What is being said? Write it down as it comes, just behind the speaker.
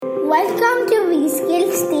Welcome to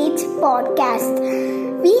WeSkill States podcast.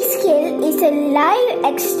 WeSkill is a live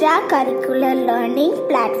extracurricular learning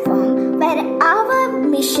platform where our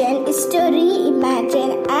mission is to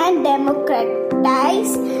reimagine and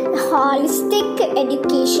democratize holistic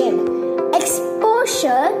education.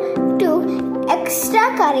 Exposure to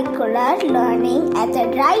extracurricular learning at the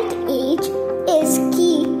right age is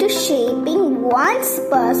key to shaping one's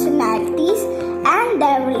personalities and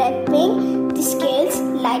developing the skills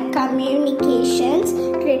like communications,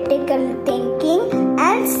 critical thinking,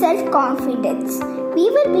 and self-confidence. We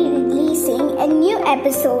will be releasing a new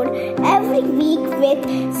episode every week with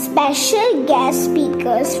special guest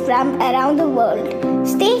speakers from around the world.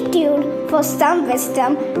 Stay tuned for some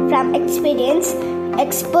wisdom from experience,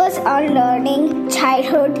 experts on learning,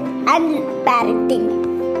 childhood, and parenting.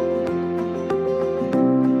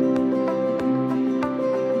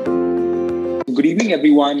 Good evening,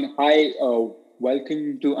 everyone. Hi,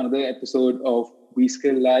 welcome to another episode of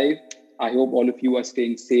WeSkill Live. I hope all of you are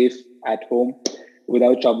staying safe at home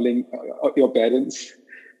without troubling your parents.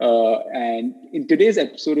 And in today's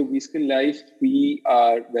episode of WeSkill Live, we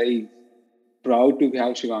are very proud to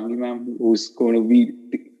have Shivangi ma'am, who's got a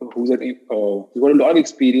lot of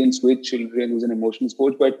experience with children, who's an emotional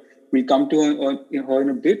coach. But we'll come to her in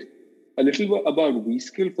a bit. A little bit about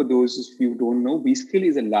WeSkill. For those of you who don't know, WeSkill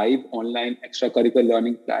is a live online extracurricular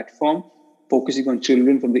learning platform focusing on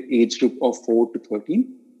children from the age group of 4 to 13.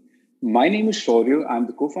 My name is Shaurya. I'm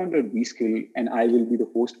the co-founder of WeSkill, and I will be the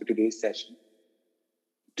host for today's session.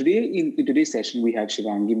 Today, in today's session, we have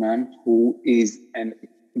Shivangi ma'am, who is an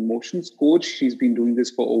emotions coach. She's been doing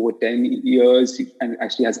this for over 10 years and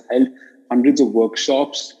actually has held hundreds of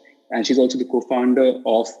workshops. And she's also the co-founder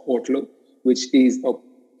of Otlo, which is a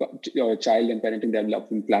child and parenting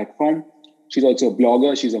development platform. She's also a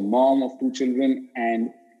blogger. She's a mom of 2 children,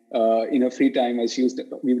 and in her free time,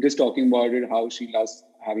 we were just talking about it, how she loves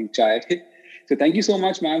having chai. So thank you so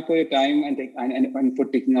much, ma'am, for your time and for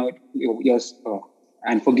taking out yours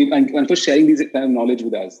and for sharing these kind of knowledge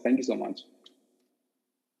with us. Thank you so much.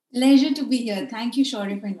 Pleasure to be here. Thank you,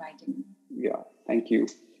 Shaurya, for inviting me. Yeah, thank you.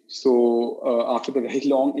 So after the very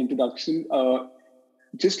long introduction,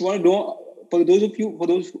 just want to know, for those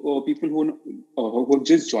people who have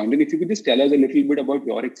just joined in, if you could just tell us a little bit about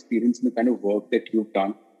your experience and the kind of work that you've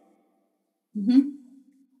done. Mm-hmm.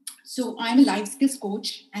 So I'm a life skills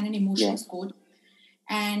coach and an emotions coach.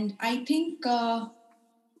 And I think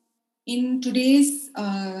in today's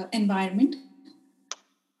environment,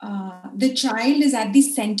 the child is at the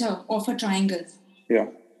center of a triangle,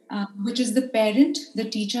 which is the parent, the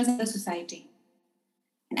teachers, and the society.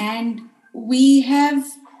 And we have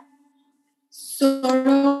sort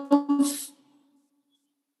of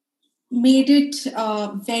made it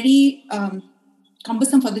very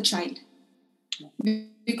cumbersome for the child,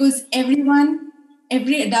 because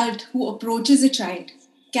every adult who approaches a child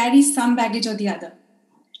carries some baggage or the other.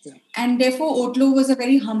 Yeah. And therefore, Otlo was a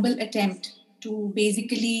very humble attempt to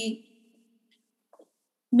basically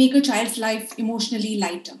make a child's life emotionally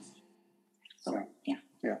lighter. So, yeah.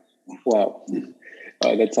 Wow.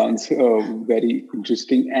 That sounds very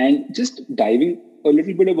interesting. And just diving a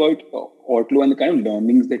little bit about Otlo and the kind of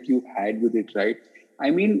learnings that you've had with it, right? I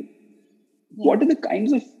mean, what are the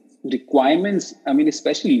kinds of requirements,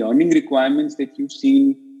 especially learning requirements that you've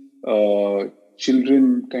seen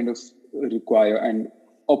children kind of require,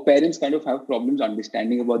 or parents kind of have problems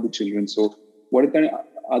understanding about the children? So what are kind of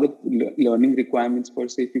other learning requirements per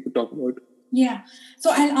se, if you could talk about? Yeah. So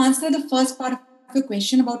I'll answer the first part of your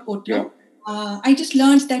question about Otlo. Yeah. I just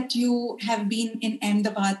learned that you have been in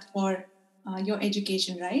Ahmedabad for your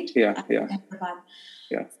education, right? Yeah. Ahmedabad.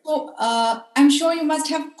 Yeah. So I'm sure you must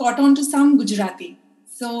have caught on to some Gujarati.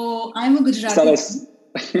 So I'm a Gujarati. Saras.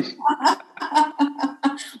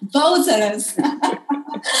 Bahut saras.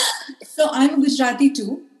 So I'm a Gujarati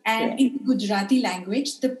too. And in Gujarati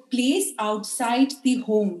language, the place outside the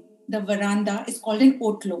home, the veranda, is called an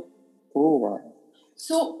Otlo. Oh, wow.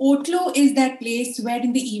 So Otlo is that place where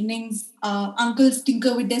in the evenings, uncles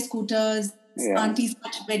tinker with their scooters, aunties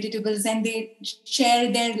cut vegetables, and they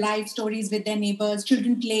share their life stories with their neighbors,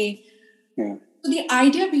 children play. Yeah. So the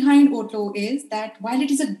idea behind Otlo is that while it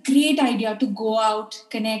is a great idea to go out,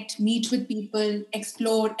 connect, meet with people,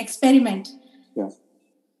 explore, experiment,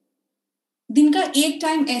 दिन का एक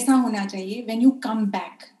time ऐसा होना चाहिए when you come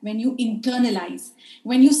back, when you internalize,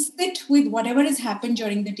 when you sit with whatever has happened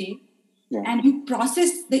during the day, and you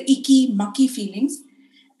process the icky, mucky feelings,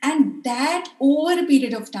 and that over a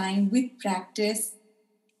period of time with practice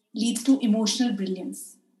leads to emotional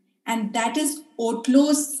brilliance. And that is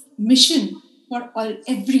Otlo's mission for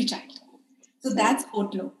every child. So that's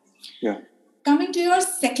Otlo. Yeah. Coming to your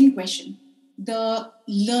second question, the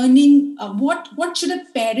learning, what should a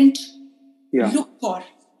parent look for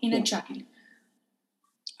in a child?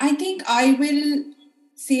 I think I will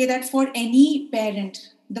say that for any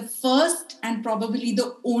parent, the first and probably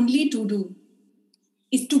the only to do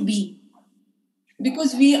is to be.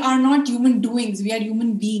 Because we are not human doings, we are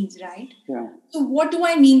human beings, right? Yeah. So what do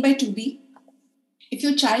I mean by to be? If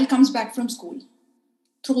your child comes back from school,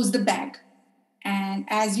 throws the bag, and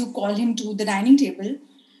as you call him to the dining table,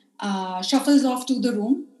 shuffles off to the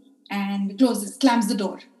room and slams the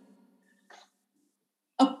door.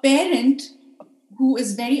 A parent who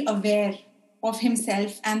is very aware of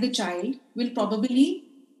himself and the child will probably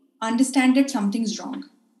understand that something's wrong.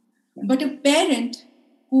 But a parent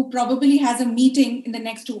who probably has a meeting in the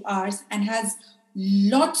next 2 hours and has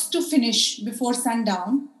lots to finish before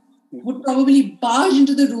sundown would probably barge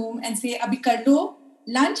into the room and say, Abhi kar lo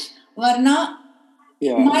lunch, varna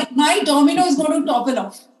my domino is going to topple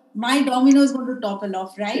off. My domino is going to topple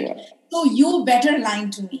off, right? Yeah. So you better line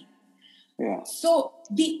to me. Yeah. So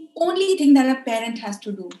the only thing that a parent has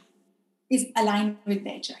to do is align with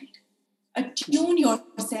their child. Attune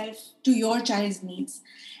yourself to your child's needs.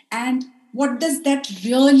 And what does that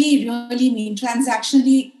really mean?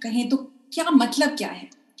 Transactionally, कहें तो क्या मतलब क्या है?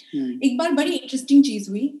 एक बार बड़ी interesting चीज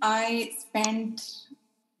हुई. I spent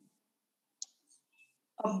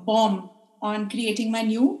a bomb on creating my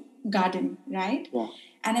new garden, right? Yeah.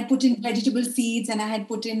 And I put in vegetable seeds and I had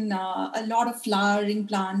put in a lot of flowering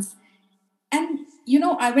plants. And,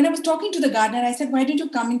 when I was talking to the gardener, I said, why don't you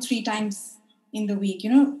come in 3 times in the week?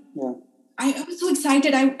 Yeah. I was so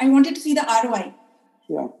excited. I wanted to see the ROI.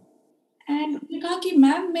 Yeah. And he said,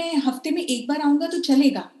 ma'am, मैं हफ्ते में एक बार आऊँगा तो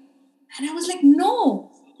चलेगा. And I was like,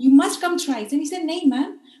 no, you must come thrice. And he said, नहीं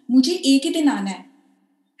ma'am, मुझे एक ही दिन आना है.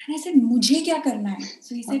 And I said, मुझे क्या करना है?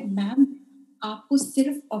 So he said, ma'am, आपको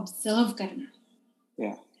सिर्फ observe करना.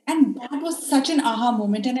 Yeah. And that was such an aha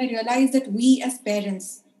moment. And I realized that we as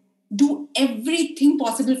parents do everything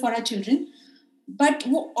possible for our children. But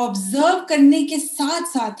वो observe करने के साथ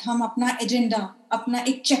साथ हम अपना agenda, अपना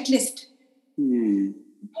एक checklist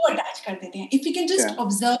वो attach कर देते हैं. If we can just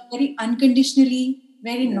observe very unconditionally,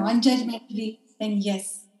 very non-judgmentally, then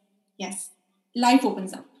yes, life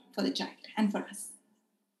opens up for the child and for us.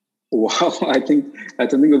 Wow, I think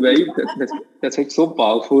that's something that's like so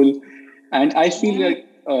powerful. And I feel like,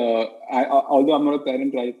 although I'm not a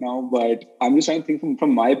parent right now, but I'm just trying to think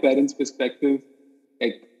from my parents' perspective,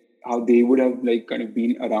 like how they would have like kind of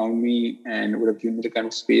been around me and would have given me the kind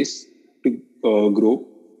of space to grow.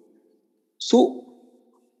 So,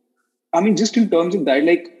 I mean, just in terms of that,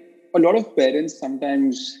 like a lot of parents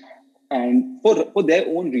sometimes, and for their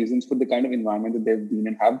own reasons, for the kind of environment that they've been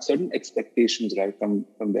in, have certain expectations, right, from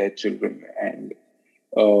their children. And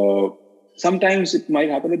sometimes it might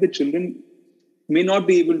happen that the children may not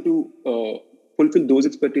be able to fulfill those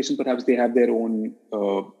expectations. Perhaps they have their own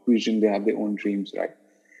vision, they have their own dreams, right?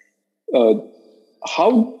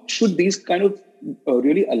 How should these kind of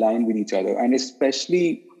really align with each other? And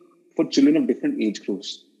especially for children of different age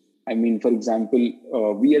groups. I mean, for example,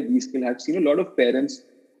 we at V-Skill have seen a lot of parents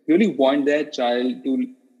really want their child to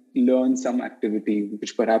learn some activity,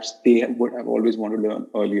 which perhaps they would have always wanted to learn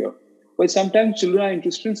earlier. But sometimes children are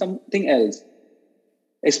interested in something else,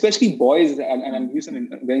 especially boys. And I'll give you some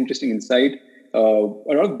very interesting insight. A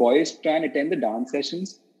lot of boys try and attend the dance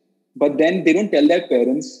sessions, but then they don't tell their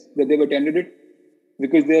parents that they've attended it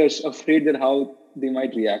because they're afraid that how they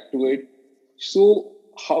might react to it. So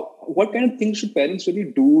what kind of things should parents really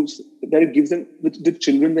do that it gives them, the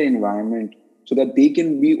children, the environment, so that they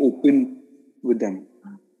can be open with them?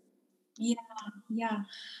 Yeah.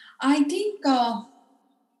 I think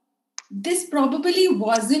this probably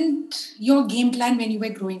wasn't your game plan when you were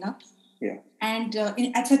growing up. Yeah. And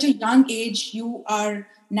at such a young age, you are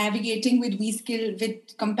navigating with V-Skill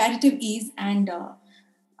with comparative ease and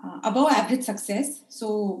above average success.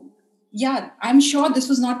 So, yeah, I'm sure this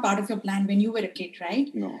was not part of your plan when you were a kid,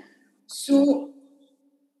 right? No. So,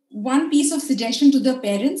 one piece of suggestion to the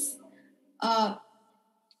parents,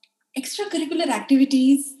 extracurricular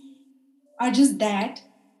activities are just that,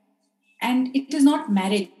 and it is not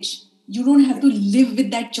marriage. You don't have to live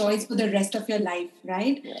with that choice for the rest of your life,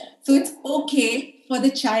 right? Yeah. So it's okay for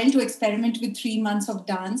the child to experiment with 3 months of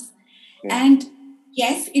dance. Yeah. And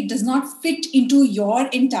yes, it does not fit into your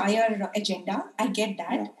entire agenda. I get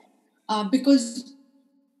that. Because,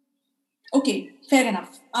 okay, fair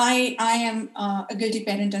enough. I am a guilty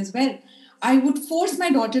parent as well. I would force my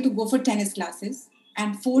daughter to go for tennis classes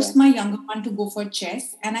and force my younger one to go for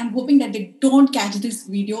chess. And I'm hoping that they don't catch this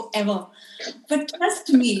video ever. But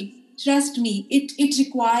trust me, it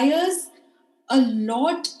requires a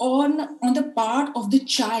lot on the part of the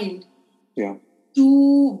child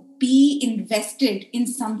to be invested in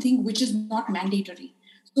something which is not mandatory.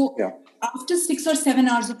 So after 6 or 7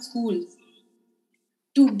 hours of school,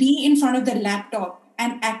 to be in front of the laptop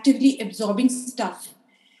and actively absorbing stuff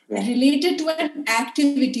related to an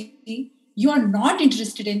activity you are not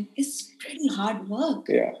interested in is pretty hard work.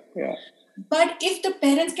 But if the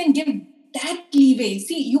parents can give that leeway,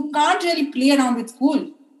 see, you can't really play around with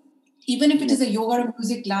school. Even if it is a yoga or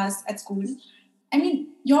music class at school, I mean,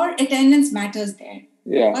 your attendance matters there.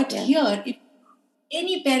 But here, if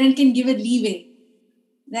any parent can give a leeway,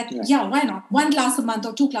 that, why not? 1 class a month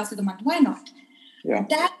or 2 classes a month, why not?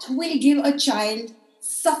 That will give a child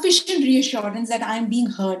sufficient reassurance that I'm being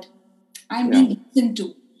heard, I'm being listened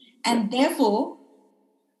to. And therefore,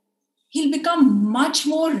 he'll become much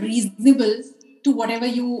more reasonable to whatever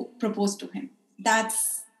you propose to him.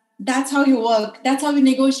 That's how you work. That's how we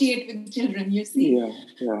negotiate with children, you see.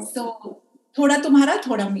 So, thoda tumhara,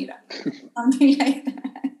 thoda mera. Something like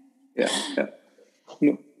that.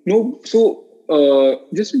 No. So,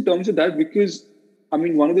 just in terms of that, because, I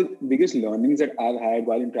mean, one of the biggest learnings that I've had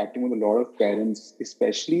while interacting with a lot of parents,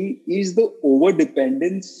 especially, is the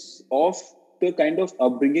over-dependence of the kind of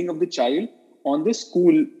upbringing of the child on the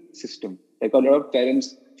school system. Like, a lot of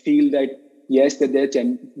parents feel that, yes, that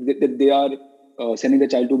they are sending the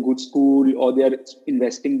child to a good school, or they are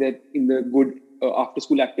investing that in the good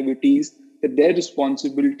after-school activities, that their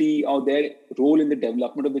responsibility or their role in the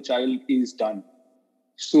development of the child is done.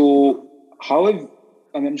 So,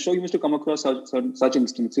 I'm sure you must have come across such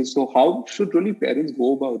instances. So, how should really parents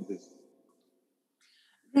go about this?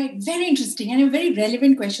 Right, very interesting and a very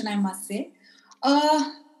relevant question, I must say.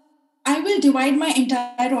 I will divide my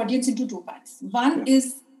entire audience into 2 parts. One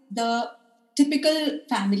is the typical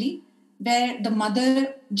family where the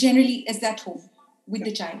mother generally is at home with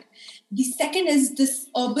the child. The second is this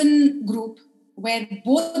urban group where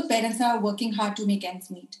both parents are working hard to make ends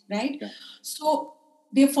meet, right? So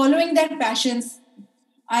they're following their passions.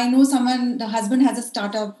 I know the husband has a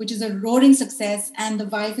startup which is a roaring success, and the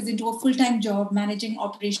wife is into a full-time job managing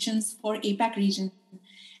operations for APAC region,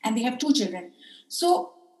 and they have 2 children.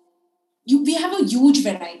 So we have a huge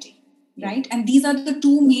variety, right? And these are the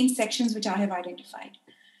 2 main sections which I have identified.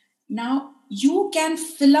 Now, you can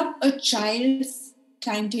fill up a child's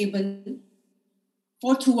timetable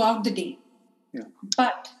for throughout the day.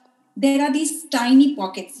 But there are these tiny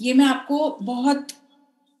pockets. ये मैं आपको बहुत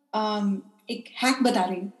एक hack बता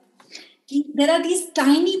रही हूँ. There are these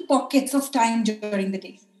tiny pockets of time during the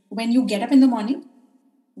day. When you get up in the morning,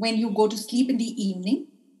 when you go to sleep in the evening,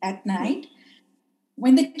 at night,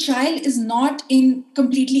 when the child is not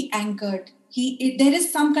completely anchored, there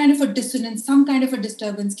is some kind of a dissonance, some kind of a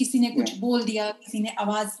disturbance. किसी ने कुछ बोल दिया, किसी ने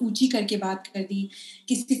आवाज ऊंची करके बात कर दी,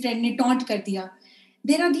 किसी friend ने taunt कर दिया.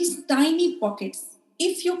 There are these tiny pockets.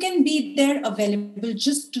 If you can be there available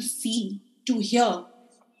just to see, to hear,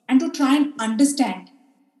 and to try and understand,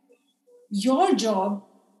 your job,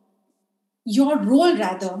 your role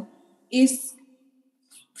rather, is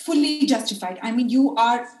fully justified. I mean, you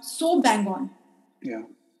are so bang on.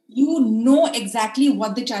 You know exactly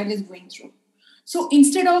what the child is going through. So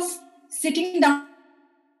instead of sitting down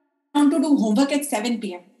to do homework at 7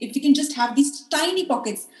 p.m., if we can just have these tiny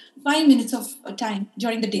pockets, 5 minutes of time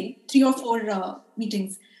during the day, 3 or 4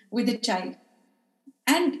 meetings with the child.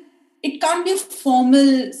 And it can't be a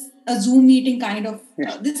formal, a Zoom meeting kind of,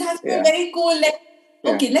 this has to be very cool.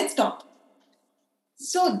 Let's stop.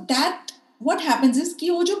 So that, what happens is कि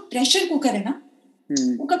वो जो pressure cooker है ना,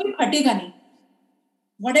 वो कभी फटेगा नहीं.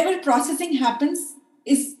 Whatever processing happens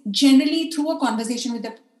is generally through a conversation with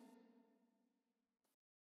the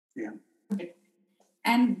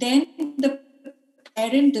and then the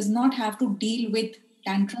parent does not have to deal with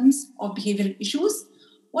tantrums or behavioral issues.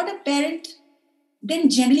 What a parent then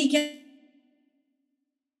generally can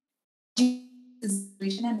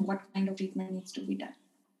situation and what kind of treatment needs to be done.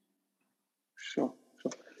 Sure.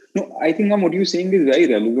 No, I think what you're saying is very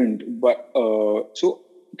relevant. But so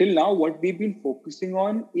till now, what we've been focusing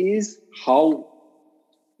on is how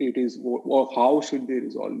it is, or how should they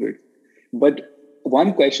resolve it. But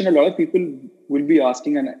one question a lot of people will be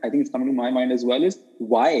asking, and I think it's coming to my mind as well, is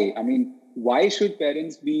why? I mean, why should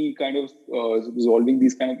parents be kind of resolving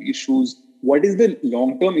these kind of issues? What is the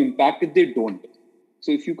long-term impact if they don't?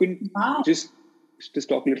 So if you can just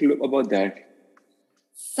talk a little about that.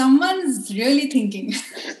 Someone's really thinking.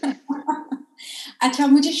 अच्छा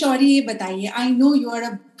मुझे शौरी ये बताइए, I know you are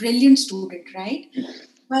a brilliant student, right?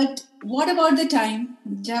 But what about the time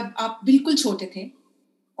जब आप बिल्कुल छोटे थे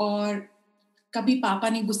और कभी पापा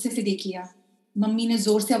ने गुस्से से देख लिया, मम्मी ने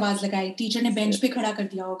जोर से आवाज लगाई, टीचर ने बेंच पे खड़ा कर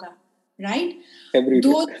दिया होगा, right? Every day.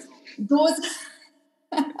 Those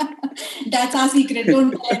that's our secret.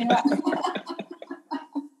 Don't tell anyone.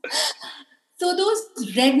 So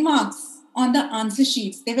those red marks on the answer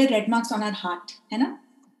sheets, they were red marks on our heart, है ना?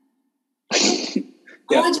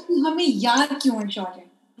 आज भी हमें याद क्यों है शौर्य?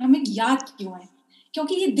 हमें याद क्यों है?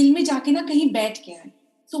 क्योंकि ये दिल में जाके ना कहीं बैठ गया है.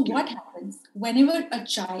 So what happens whenever a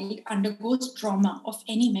child undergoes trauma of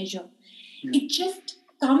any measure, it just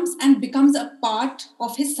comes and becomes a part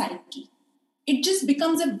of his psyche. It just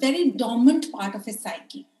becomes a very dominant part of his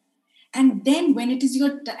psyche. And then when it is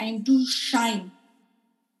your time to shine,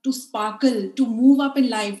 to sparkle, to move up in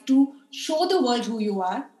life, to show the world who you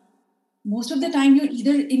are, most of the time you're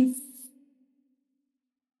either in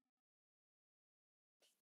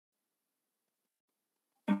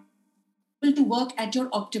to work at your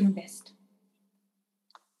optimum best.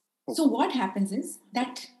 So what happens is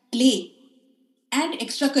that play and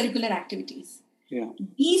extracurricular activities,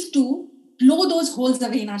 these two blow those holes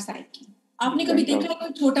away in our psyche. आपने कभी देखा है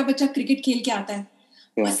कोई छोटा बच्चा cricket खेल के आता है,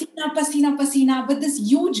 पसीना पसीना पसीना, with this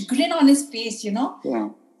huge grin on his face, you know,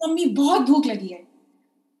 mummy बहुत भूख लगी है.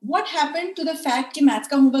 What happened to the fact कि मैथ्स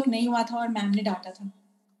का होमवर्क नहीं हुआ था और मैम ने डांटा था?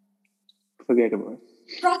 Forget about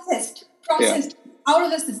it. Processed, out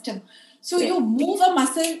of the system. So you move a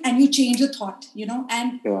muscle and you change a thought, you know,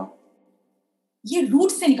 and ये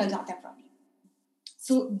root से निकल जाता है problem.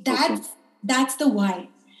 So that's the why.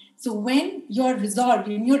 So when you're resolved,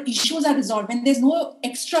 when your issues are resolved, when there's no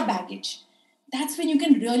extra baggage, that's when you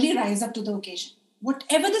can really rise up to the occasion.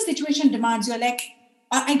 Whatever the situation demands, you're like,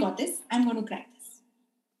 I got this. I'm going to crack this.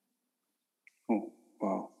 Oh,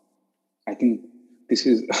 wow. I think this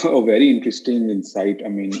is a very interesting insight. I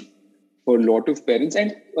mean, for a lot of parents,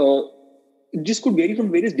 and this could vary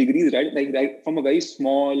from various degrees, right? Like from a very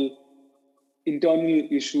small internal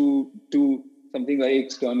issue to something very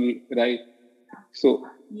external, right? So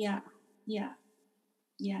yeah.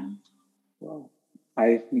 Wow.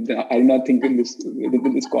 I did not think in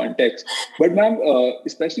this context. But ma'am,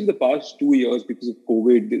 especially in the past 2 years, because of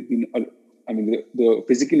COVID, there's been, the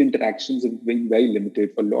physical interactions have been very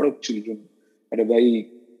limited for a lot of children at a very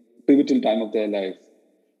pivotal time of their life.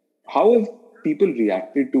 How have people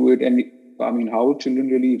reacted to it? And how have children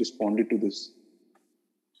really responded to this?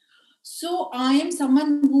 So I am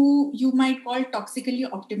someone who you might call toxically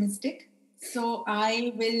optimistic. So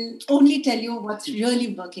I will only tell you what's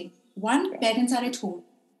really working. One, parents are at home.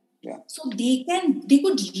 So they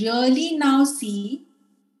could really now see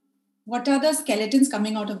what are the skeletons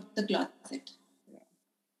coming out of the closet.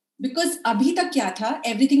 Because abhi tak kya tha,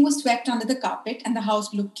 everything was swept under the carpet and the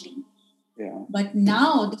house looked clean. But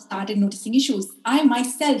now they started noticing issues. I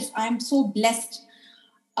myself, I'm so blessed.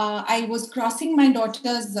 I was crossing my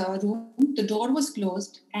daughter's room. The door was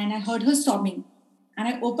closed and I heard her sobbing. And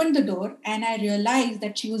I opened the door and I realized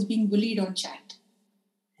that she was being bullied on chat.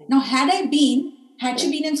 Now, had she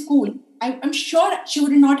been in school, I'm sure she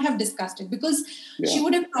would not have discussed it because she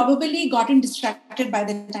would have probably gotten distracted by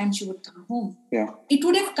the time she would come home. It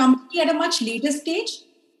would have come at a much later stage,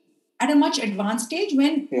 at a much advanced stage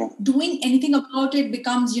when doing anything about it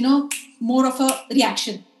becomes, more of a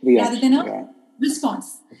reaction rather than a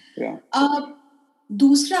response.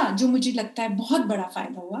 दूसरा जो मुझे लगता है बहुत बड़ा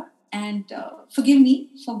फायदा हुआ, and forgive me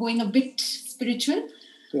for going a bit spiritual,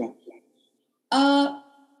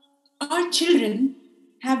 our children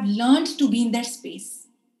have learned to be in their space.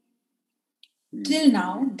 Till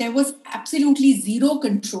now, there was absolutely zero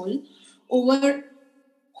control over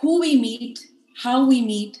who we meet, how we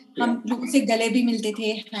meet. हम लोगों से गले भी मिलते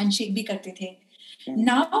थे, handshake भी करते थे.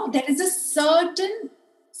 Now there is a certain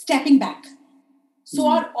stepping back. So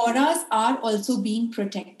our auras are also being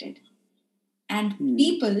protected. And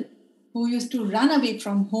people who used to run away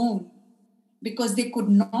from home because they could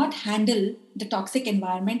not handle the toxic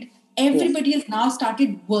environment, everybody has now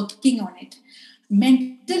started working on it.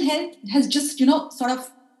 Mental health has just, sort of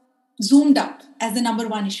zoomed up as the number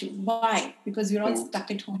one issue. Why? Because we're all stuck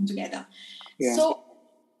at home together. So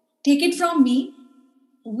take it from me,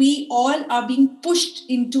 we all are being pushed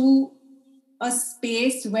into a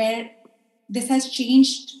space where this has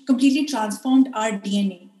changed, completely transformed our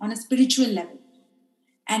DNA on a spiritual level.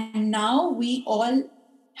 And now we all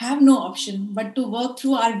have no option but to work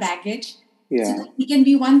through our baggage so that we can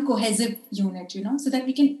be one cohesive unit, so that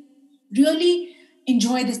we can really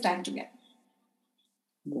enjoy this time together.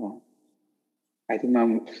 Wow. I think,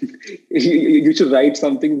 ma'am, you should write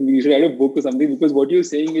something. You should write a book or something, because what you're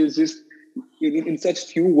saying is just, in such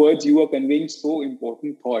few words, you are conveying so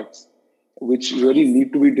important thoughts, which really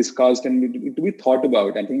need to be discussed and need to be thought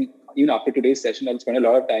about. I think even after today's session, I'll spend a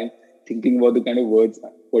lot of time thinking about the kind of words,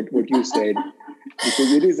 what you said,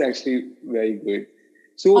 because it is actually very good.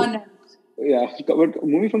 So, but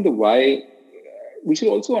moving from the why, we should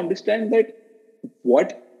also understand that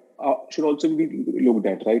what should also be looked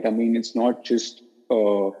at, right? I mean, it's not just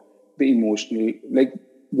the emotional, like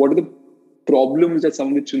what are the problems that some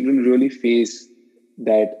of the children really face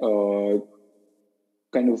that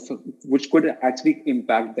kind of, which could actually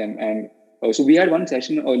impact them. And so we had one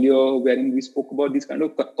session earlier wherein we spoke about these kind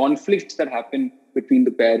of conflicts that happen between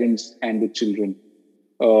the parents and the children.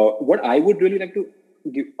 What I would really like to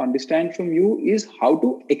understand from you is how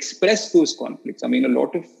to express those conflicts. I mean, a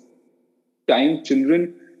lot of time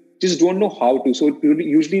children just don't know how to. So it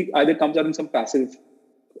usually either comes out in some passive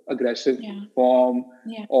aggressive form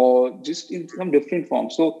or just in some different form.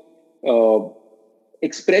 So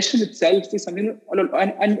expression itself is something,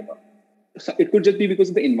 and it could just be because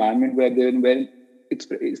of the environment where they're in, where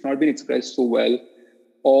it's not been expressed so well,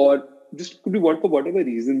 or just could be for whatever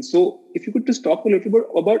reason. So if you could just talk a little bit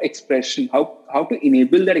about expression, how to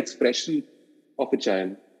enable that expression of a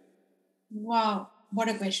child. Wow, what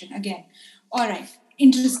a question again. All right,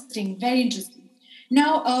 interesting, very interesting.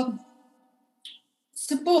 Now,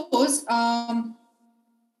 suppose,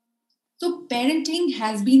 so parenting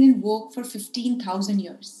has been in vogue for 15,000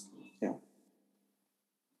 years.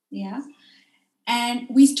 Yeah. And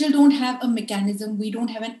we still don't have a mechanism. We don't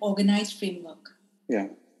have an organized framework. Yeah.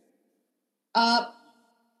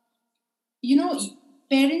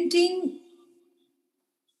 Parenting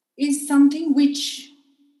is something which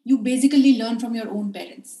you basically learn from your own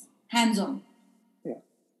parents, hands-on. Yeah.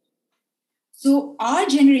 So our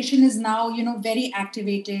generation is now, very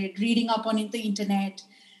activated, reading up on the internet,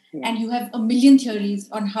 and you have a million theories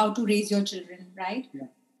on how to raise your children, right? Yeah.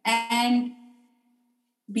 And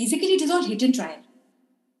basically it is all hit and trial.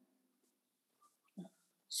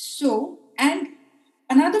 So, and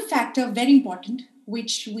another factor, very important,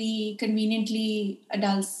 which we conveniently,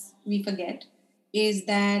 adults, we forget, is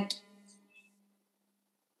that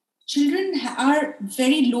children are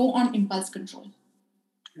very low on impulse control.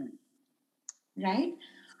 Right?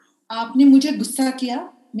 आपने मुझे गुस्सा किया,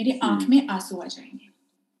 मेरे आंख में आंसू आ जाएंगे.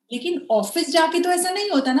 लेकिन ऑफिस जाके तो ऐसा नहीं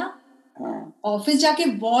होता ना. ऑफिस जाके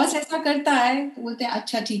बॉस ऐसा करता है तो बोलते हैं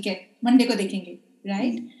अच्छा ठीक है मंडे को देखेंगे.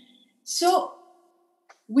 Right? So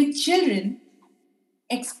with children,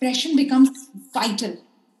 expression becomes vital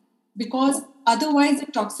because otherwise the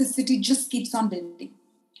toxicity just keeps on building.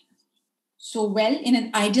 So, well, in an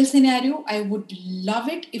ideal scenario, I would love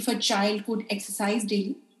it if a child could exercise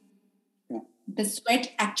daily. Yeah. The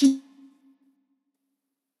sweat actually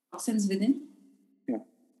toxins within. Yeah.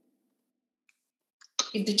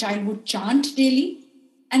 If the child would chant daily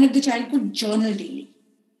and if the child could journal daily.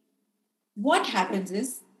 What happens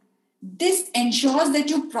is, this ensures that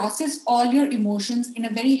you process all your emotions in a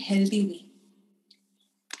very healthy way.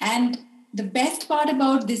 And the best part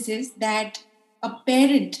about this is that a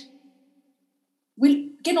parent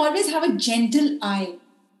can always have a gentle eye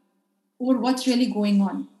over what's really going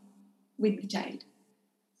on with the child.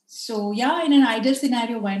 So yeah, in an ideal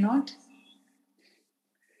scenario, why not?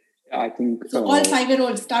 I think so. All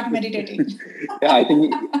 5-year-olds start meditating. Yeah, I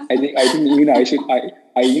think even I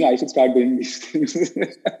should start doing these things.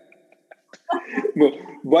 But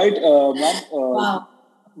ma'am, wow.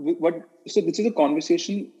 So this is a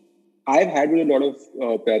conversation I've had with a lot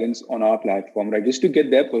of parents on our platform, right? Just to get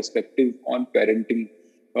their perspective on parenting,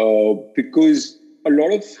 because a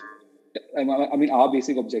lot of, I mean, our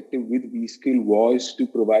basic objective with V-Skill was to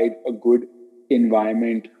provide a good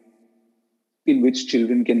environment in which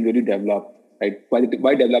children can really develop, right?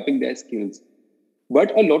 By developing their skills.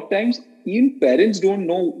 But a lot of times, even parents don't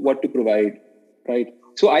know what to provide, right?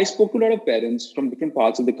 So I spoke to a lot of parents from different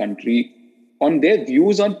parts of the country on their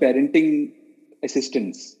views on parenting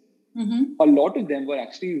assistance. Mm-hmm. A lot of them were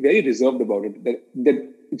actually very reserved about it. That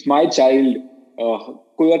it's my child.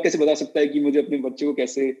 कोई और कैसे बता सकता है कि मुझे अपने बच्चे को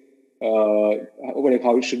कैसे,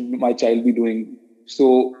 how should my child be doing?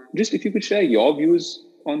 So just if you could share your views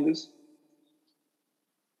on this.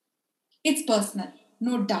 It's personal,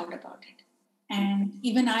 no doubt about it. And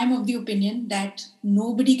even I'm of the opinion that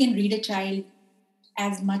nobody can read a child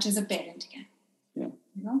as much as a parent can.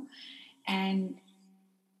 Yeah. And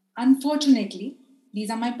unfortunately, these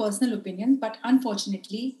are my personal opinions, but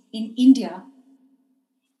unfortunately, in India,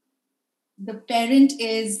 the parent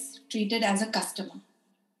is treated as a customer.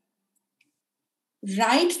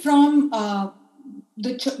 Right from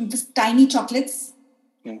the tiny chocolates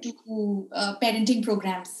to parenting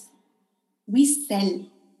programs, we sell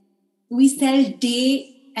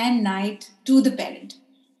day and night to the parent.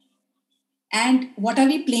 And what are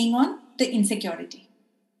we playing on? The insecurity.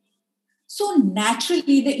 So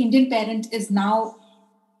naturally, the Indian parent is now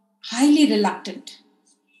highly reluctant,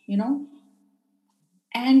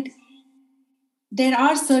 And there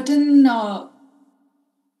are certain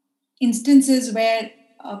instances where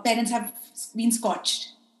parents have been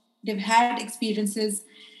scorched. They've had experiences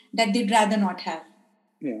that they'd rather not have.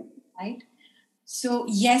 Yeah. Right? So,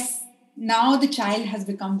 yes, now the child has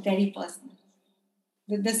become very personal.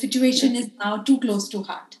 The situation is now too close to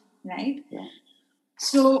heart, right? Yeah.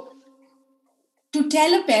 So, to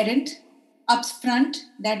tell a parent upfront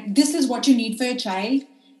that this is what you need for your child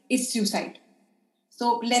is suicide.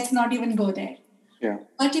 So, let's not even go there. Yeah.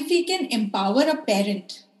 But if we can empower a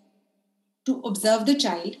parent to observe the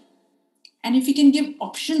child, and if we can give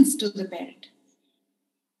options to the parent,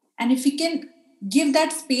 and if we can give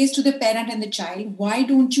that space to the parent and the child, why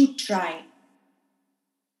don't you try?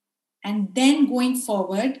 And then going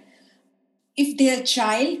forward, if their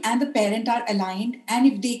child and the parent are aligned, and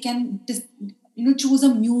if they can choose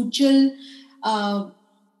a mutual, a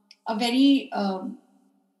very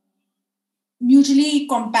mutually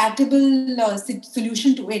compatible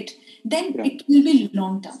solution to it, then it will be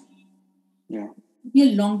long term. Yeah. Be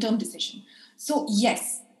a long term decision. So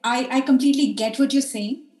yes, I completely get what you're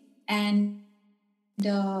saying, and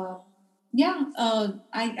I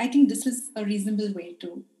think this is a reasonable way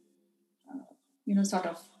to sort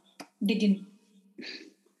of dig in.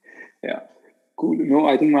 Yeah, cool. No,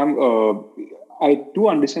 I think, ma'am, I do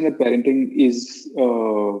understand that parenting is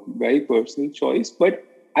a very personal choice, but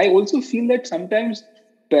I also feel that sometimes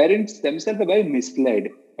parents themselves are very misled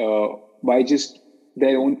by just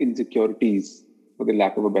their own insecurities, for the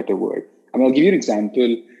lack of a better word. I mean, I'll give you an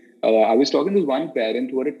example. I was talking to one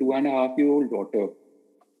parent who had a 2.5-year-old daughter,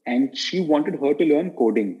 and she wanted her to learn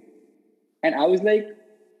coding. And I was like,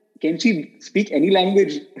 can she speak any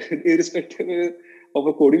language irrespective of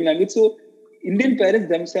a coding language? So Indian parents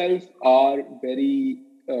themselves are very,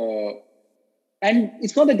 and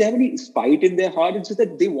it's not that they have any spite in their heart. It's just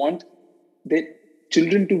that they want their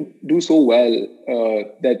children to do so well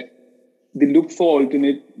that they look for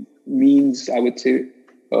alternate means, I would say,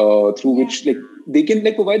 through which they can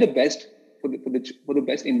provide the best for the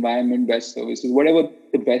best environment, best services, whatever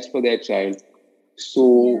the best for their child.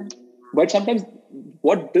 So, but sometimes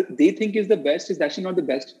what they think is the best is actually not the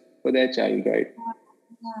best for their child, right?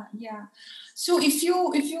 Yeah. So if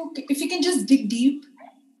you can just dig deep,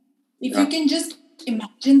 if you can just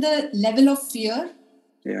imagine the level of fear,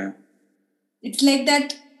 it's like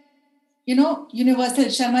that, universal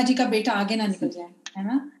Sharma ji ka beta aage na nikal jaye, hai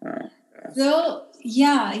na? So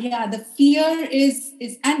the fear is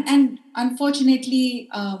and unfortunately,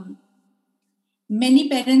 many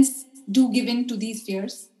parents do give in to these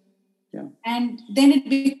fears. Yeah. And then it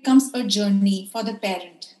becomes a journey for the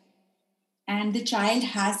parent. And the child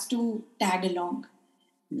has to tag along.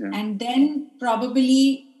 Yeah. And then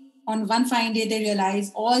probably on one fine day, they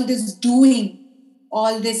realize all this doing,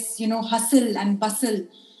 all this, hustle and bustle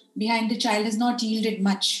behind the child has not yielded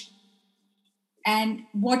much. And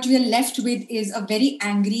what we are left with is a very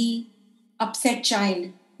angry, upset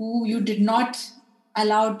child who you did not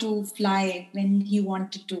allow to fly when he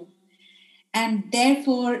wanted to. And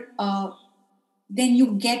therefore, then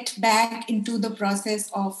you get back into the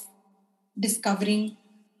process of discovering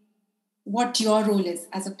what your role is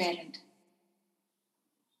as a parent.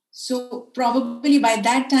 So probably by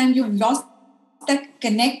that time you've lost that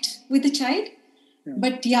connect with the child. Yeah.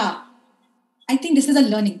 But I think this is a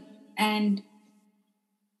learning. And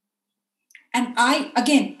I,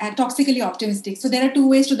 again, am toxically optimistic. So there are two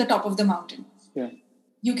ways to the top of the mountain. Yeah.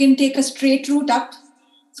 You can take a straight route up.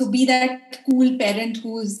 So be that cool parent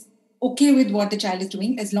who's okay with what the child is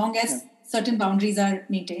doing as long as certain boundaries are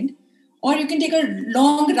maintained. Or you can take a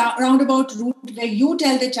long roundabout route where you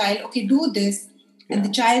tell the child, okay, do this. And the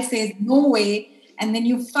child says, no way. And then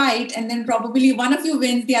you fight. And then probably one of you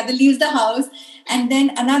wins, the other leaves the house. And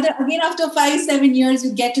then again, after 5-7 years,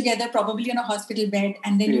 you get together probably on a hospital bed.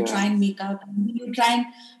 And then you try and make up. And then you try and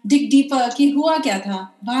dig deeper. Ki hua kya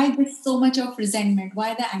tha? Why there's so much of resentment?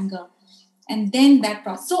 Why the anger? And then that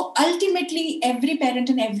process. So ultimately, every parent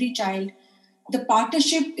and every child, the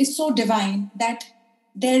partnership is so divine that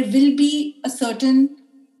there will be a certain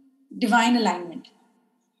divine alignment.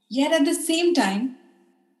 Yet at the same time,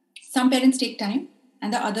 some parents take time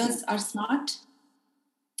and the others are smart.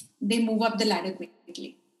 They move up the ladder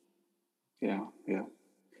quickly. Yeah.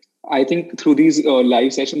 I think through these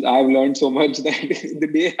live sessions, I've learned so much that the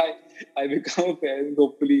day I become a parent,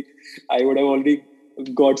 hopefully, I would have already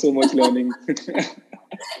got so much learning.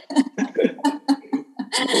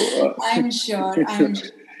 I'm sure.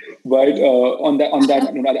 But on that,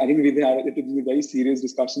 I think we've had a very serious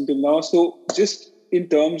discussion till now. So just in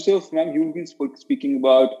terms of, ma'am, you've been speaking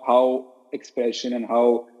about how expression and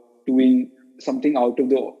how doing something out of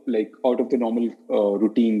the normal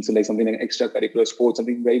routine. So like something like extracurricular sports,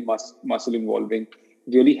 something very muscle involving,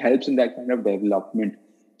 really helps in that kind of development.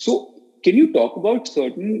 So can you talk about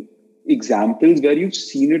certain examples where you've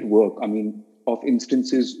seen it work? I mean, of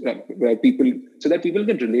instances where people, so that people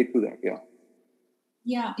can relate to that.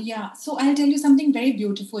 Yeah. So I'll tell you something very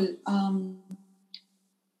beautiful.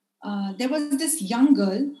 There was this young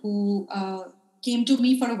girl who came to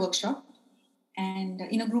me for a workshop, and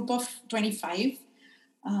in a group of 25,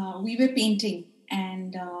 we were painting,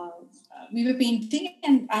 and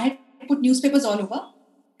I had put newspapers all over,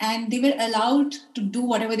 and they were allowed to do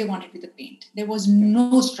whatever they wanted with the paint. There was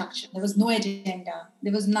no structure, there was no agenda,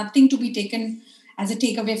 there was nothing to be taken as a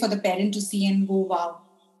takeaway for the parent to see and go, wow.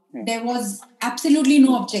 There was absolutely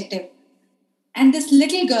no objective. And this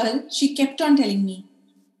little girl, she kept on telling me,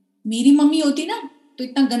 मेरी mummy होती ना तो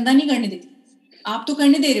इतना गंदा नहीं करने देती, आप तो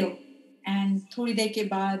करने दे रहे हो. And थोड़ी देर के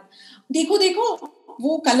बाद, देखो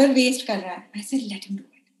वो कलर वेस्ट कर रहा है. I said, let him do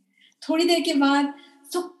it. थोड़ी देर के बाद,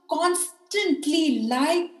 so constantly,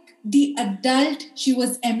 like the adult she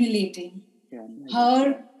was emulating,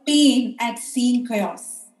 her pain at seeing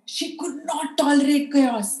chaos. She could not tolerate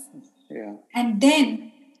chaos. And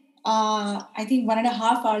then, I think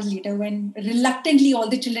 1.5 hours later, when reluctantly all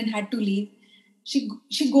the children had to leave,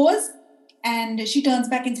 she goes and she turns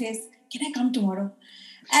back and says, can I come tomorrow?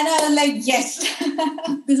 And I was like, yes,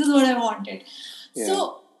 this is what I wanted.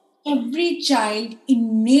 So every child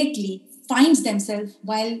innately finds themselves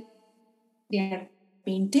while they are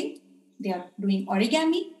painting, they are doing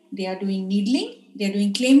origami, they are doing needling, they are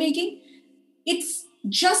doing clay making. It's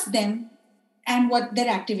just them and what their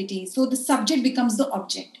activity is. So the subject becomes the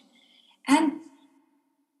object. And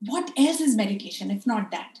what else is meditation if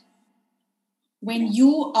not that? When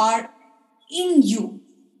you are in you,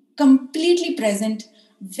 completely present,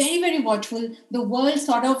 very, very watchful, the world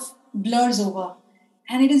sort of blurs over.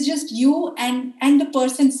 And it is just you and the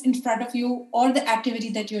persons in front of you or the activity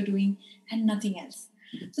that you're doing and nothing else.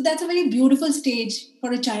 So that's a very beautiful stage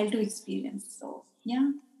for a child to experience. So,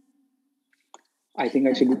 yeah. I think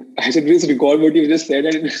I should just record what you just said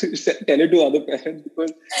and tell it to other parents,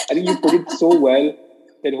 because I think you put it so well,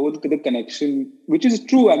 that whole the connection, which is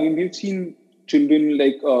true. I mean, we've seen children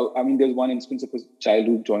there's one instance of a child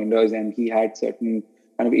who joined us and he had certain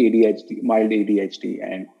kind of ADHD, mild ADHD,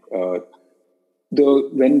 and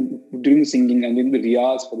when during the singing and in the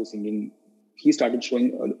riyas for the singing, he started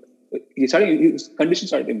showing, his condition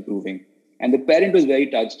started improving, and the parent was very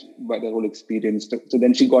touched by the whole experience. So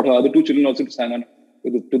then she got her other 2 children also to sign on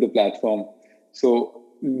to the platform. So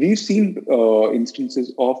we've seen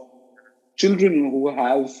instances of children who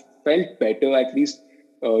have felt better, at least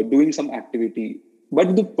doing some activity.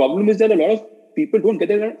 But the problem is that a lot of people don't get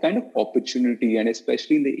that kind of opportunity, and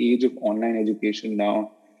especially in the age of online education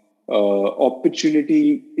now,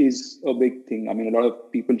 opportunity is a big thing. I mean, a lot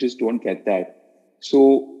of people just don't get that.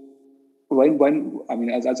 So,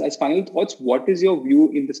 as final thoughts, what is your view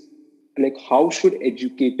in this? Like, how should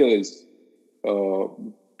educators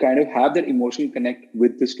kind of have that emotional connect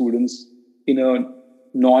with the students in a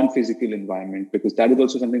non-physical environment? Because that is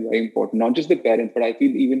also something very important. Not just the parents, but I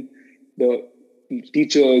feel even the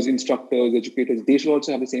teachers, instructors, educators, they should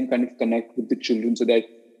also have the same kind of connect with the children, so that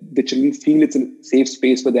the children feel it's a safe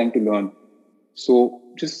space for them to learn. So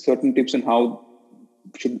just certain tips on how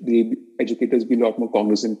should the educators be a lot more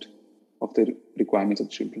cognizant of the requirements of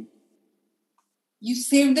children. You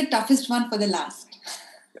saved the toughest one for the last.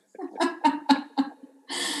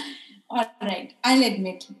 All right, I'll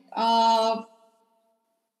admit.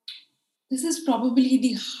 This is probably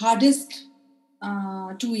the hardest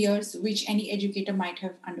 2 years which any educator might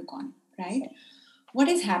have undergone, right? What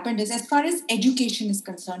has happened is, as far as education is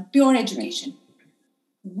concerned, pure education,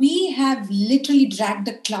 we have literally dragged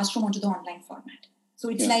the classroom onto the online format. So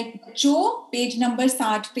it's like, page number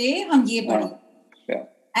 7 pe hum ye padhe.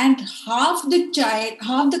 And half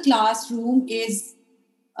the classroom is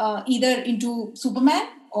either into Superman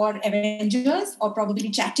or Avengers, or probably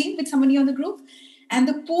chatting with somebody on the group. And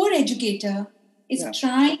the poor educator is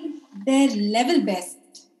trying their level best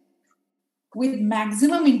with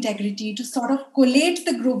maximum integrity to sort of collate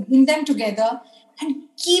the group, bring them together, and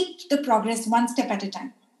keep the progress one step at a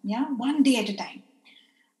time. Yeah, one day at a time.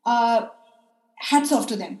 Hats off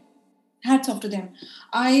to them.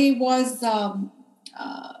 I was,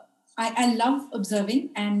 I love observing,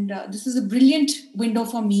 and this is a brilliant window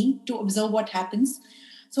for me to observe what happens.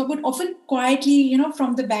 So I would often quietly,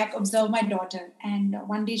 from the back, observe my daughter. And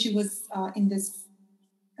one day she was in this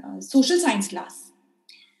social science class.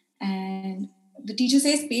 And the teacher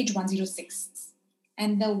says page 106.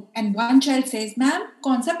 And one child says, ma'am,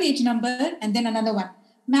 kaun sa page number? And then another one,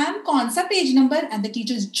 Ma'am, kaun sa page number? And the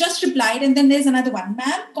teachers just replied, and then there's another one.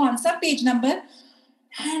 Ma'am, kaun sa page number?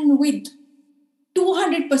 And with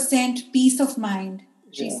 200% peace of mind,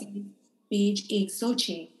 she says, page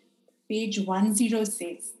 106, page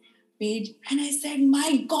 106, page. And I said,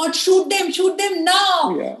 my God, shoot them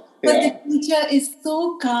now. But the teacher is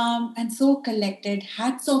so calm and so collected.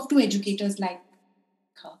 Hats off to educators like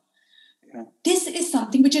her. Yeah. This is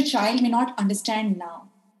something which a child may not understand now.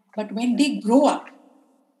 But when they grow up,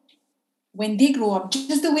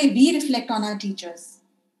 just the way we reflect on our teachers,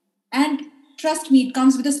 and trust me, it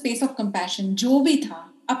comes with a space of compassion. Jo bhi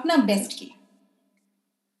tha, apna best kiya.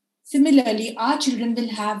 Similarly, our children will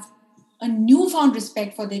have a newfound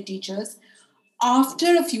respect for their teachers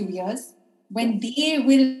after a few years, when they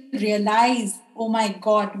will realize, oh my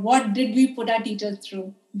God, what did we put our teachers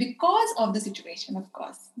through? Because of the situation, of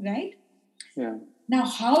course, right? Yeah. Now,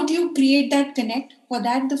 how do you create that connect? For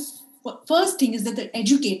that, the first thing is that the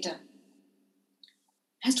educator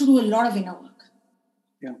has to do a lot of inner work.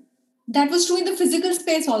 Yeah. That was true in the physical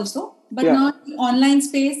space also, but now the online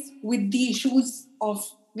space with the issues of,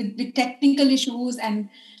 with technical issues and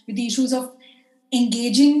with the issues of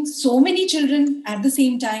engaging so many children at the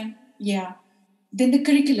same time. Yeah. Then the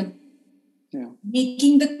curriculum. Yeah.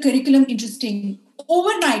 Making the curriculum interesting.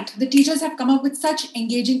 Overnight, the teachers have come up with such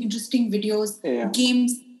engaging, interesting videos,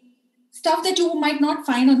 games, stuff that you might not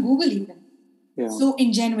find on Google even. Yeah. So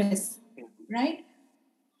ingenuous, right?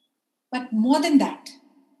 But more than that,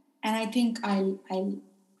 and I think I'll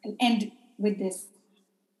end with this.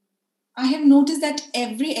 I have noticed that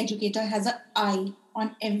every educator has an eye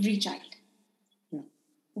on every child. Yeah.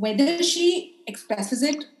 Whether she expresses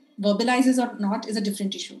it, verbalizes or not is a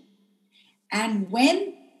different issue. And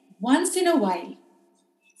when once in a while,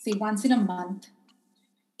 say once in a month,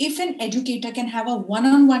 if an educator can have a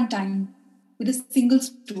one-on-one time with a single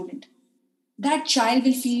student, that child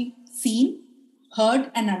will feel seen,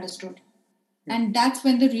 heard, and understood. And that's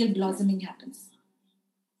when the real blossoming happens.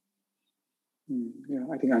 Yeah,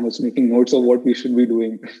 I think I'm also making notes of what we should be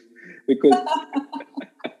doing because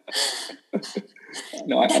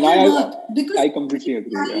I completely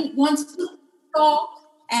agree. He wants to talk,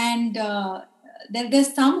 and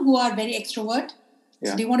there's some who are very extrovert.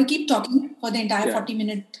 So they want to keep talking for the entire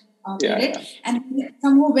 40-minute period. And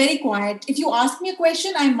some who are very quiet. If you ask me a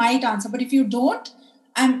question, I might answer. But if you don't,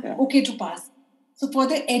 I'm okay to pass. So for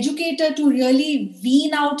the educator to really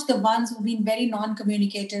wean out the ones who've been very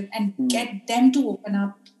non-communicative and get them to open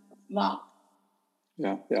up, wow.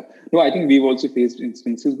 Yeah. No, I think we've also faced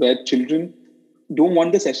instances where children don't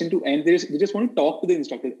want the session to end. They just want to talk to the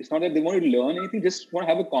instructor. It's not that they want to learn anything, just want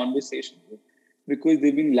to have a conversation, because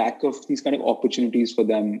they've been lack of these kind of opportunities for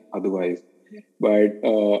them otherwise. Yeah. But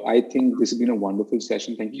I think this has been a wonderful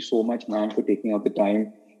session. Thank you so much, ma'am, for taking out the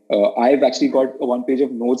time. I've actually got one page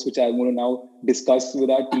of notes which I'm going to now discuss with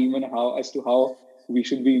our team and how we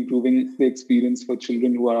should be improving the experience for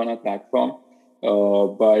children who are on our platform.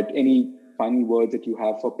 But any final words that you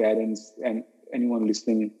have for parents and anyone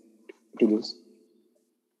listening to this?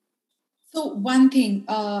 So one thing,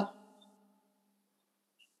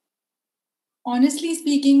 honestly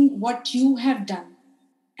speaking, what you have done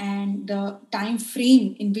and the time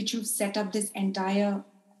frame in which you've set up this entire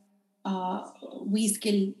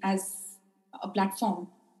WeSkill as a platform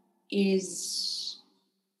is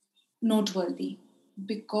noteworthy,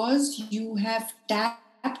 because you have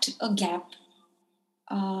tapped a gap,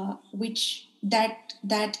 which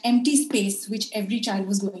that empty space which every child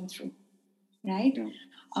was going through, right? Yeah.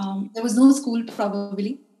 There was no school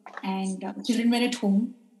probably, and children were at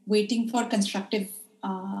home waiting for constructive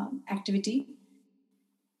activity,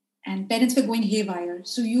 and parents were going haywire.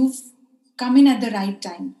 So you've come in at the right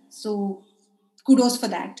time. So kudos for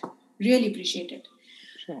that. Really appreciate it.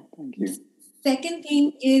 Sure, thank you. Second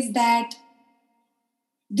thing is that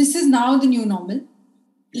this is now the new normal.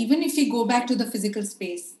 Even if you go back to the physical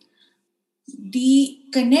space, the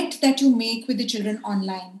connect that you make with the children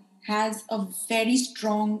online has a very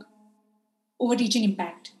strong overreaching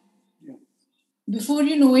impact. Yeah. Before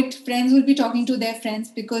you know it, friends will be talking to their friends,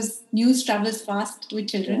 because news travels fast with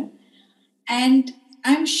children. Yeah. And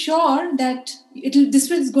I'm sure that this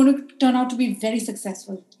is going to turn out to be very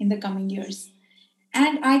successful in the coming years.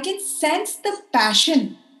 And I can sense the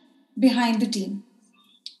passion behind the team.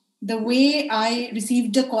 The way I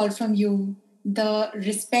received a call from you, the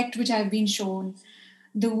respect which I've been shown,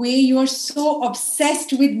 the way you are so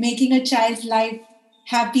obsessed with making a child's life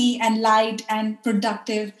happy and light and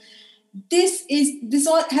productive. This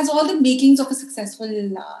all has all the makings of a successful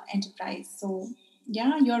enterprise. So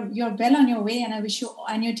yeah, you're well on your way, and I wish you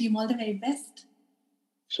and your team all the very best.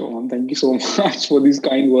 So thank you so much for these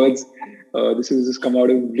kind words. This has just come out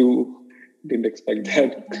of the blue. Didn't expect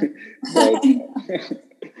that.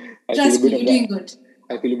 But Trust me, you're doing good.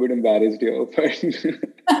 I feel a bit embarrassed here.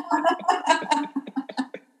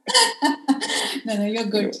 No, you're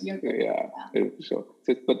good. You're good. Yeah, sure.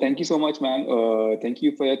 So, but thank you so much, man. Thank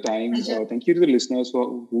you for your time. Thank you to the listeners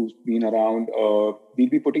who's been around. We'll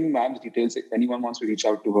be putting ma'am's details if anyone wants to reach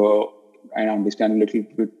out to her and understand a little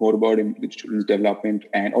bit more about children's development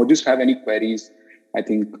or just have any queries. I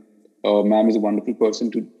think ma'am is a wonderful person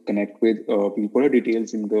to connect with. We'll put her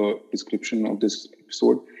details in the description of this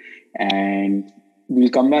episode. And we'll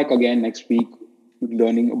come back again next week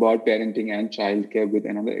learning about parenting and childcare with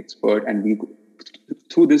another expert. And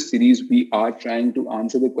through this series, we are trying to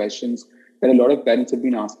answer the questions that a lot of parents have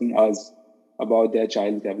been asking us about their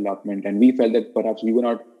child's development. And we felt that perhaps we were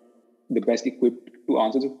not the best equipped to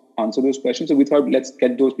answer those questions. So we thought, let's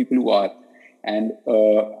get those people who are. And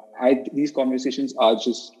these conversations are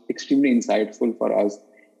just extremely insightful for us.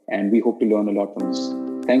 And we hope to learn a lot from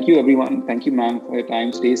this. Thank you, everyone. Thank you, ma'am, for your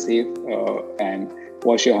time. Stay safe and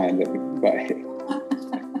wash your hands. Bye.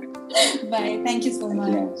 Bye. Thank you so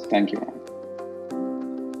much. Thank you, ma'am.